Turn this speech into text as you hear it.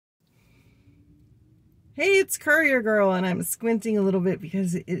Hey, it's Courier Girl, and I'm squinting a little bit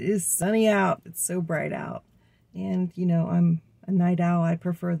because it is sunny out. It's so bright out. And, you know, I'm a night owl. I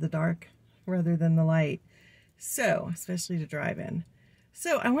prefer the dark rather than the light. So, especially to drive in.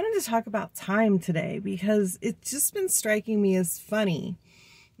 So, I wanted to talk about time today because it's just been striking me as funny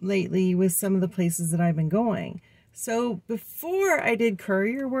lately with some of the places that I've been going. So, before I did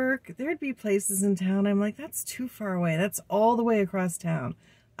courier work, there'd be places in town I'm like, that's too far away. That's all the way across town.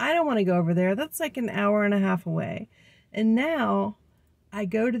 I don't want to go over there. That's like an hour and a half away. And now I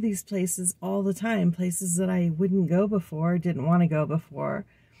go to these places all the time, places that I wouldn't go before, didn't want to go before.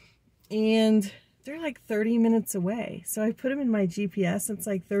 And they're like 30 minutes away. So I put them in my GPS. It's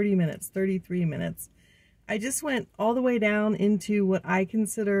like 30 minutes, 33 minutes. I just went all the way down into what I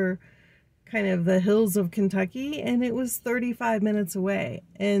consider kind of the hills of Kentucky, and it was 35 minutes away.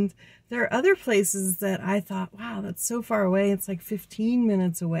 And there are other places that I thought, wow, that's so far away. It's like 15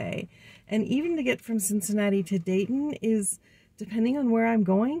 minutes away. And even to get from Cincinnati to Dayton is, depending on where I'm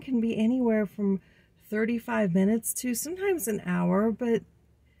going, can be anywhere from 35 minutes to sometimes an hour, but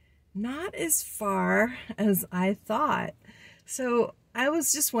not as far as I thought. So I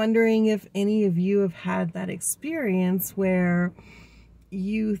was just wondering if any of you have had that experience where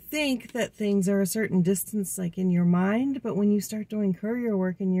you think that things are a certain distance, like in your mind, but when you start doing courier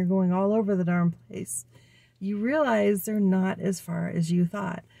work and you're going all over the darn place, you realize they're not as far as you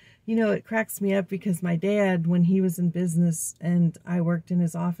thought. You know, it cracks me up because my dad, when he was in business and I worked in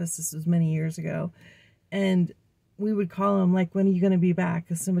his office, this was many years ago, and we would call him like, when are you going to be back?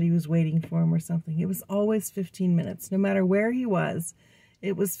 Because somebody was waiting for him or something. It was always 15 minutes. No matter where he was,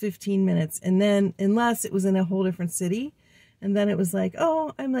 it was 15 minutes. And then, unless it was in a whole different city, and then it was like,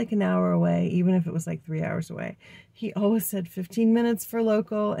 oh, I'm like an hour away, even if it was like 3 hours away. He always said 15 minutes for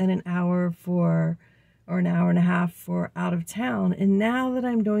local and an hour for, or an hour and a half for out of town. And now that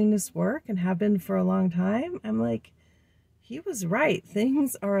I'm doing this work and have been for a long time, I'm like, he was right.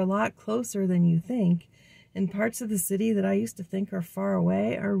 Things are a lot closer than you think. And parts of the city that I used to think are far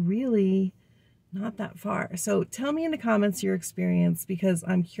away are really not that far. So tell me in the comments your experience, because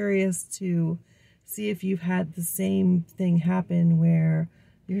I'm curious to see if you've had the same thing happen where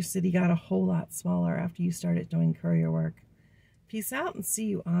your city got a whole lot smaller after you started doing courier work. Peace out and see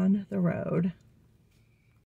you on the road.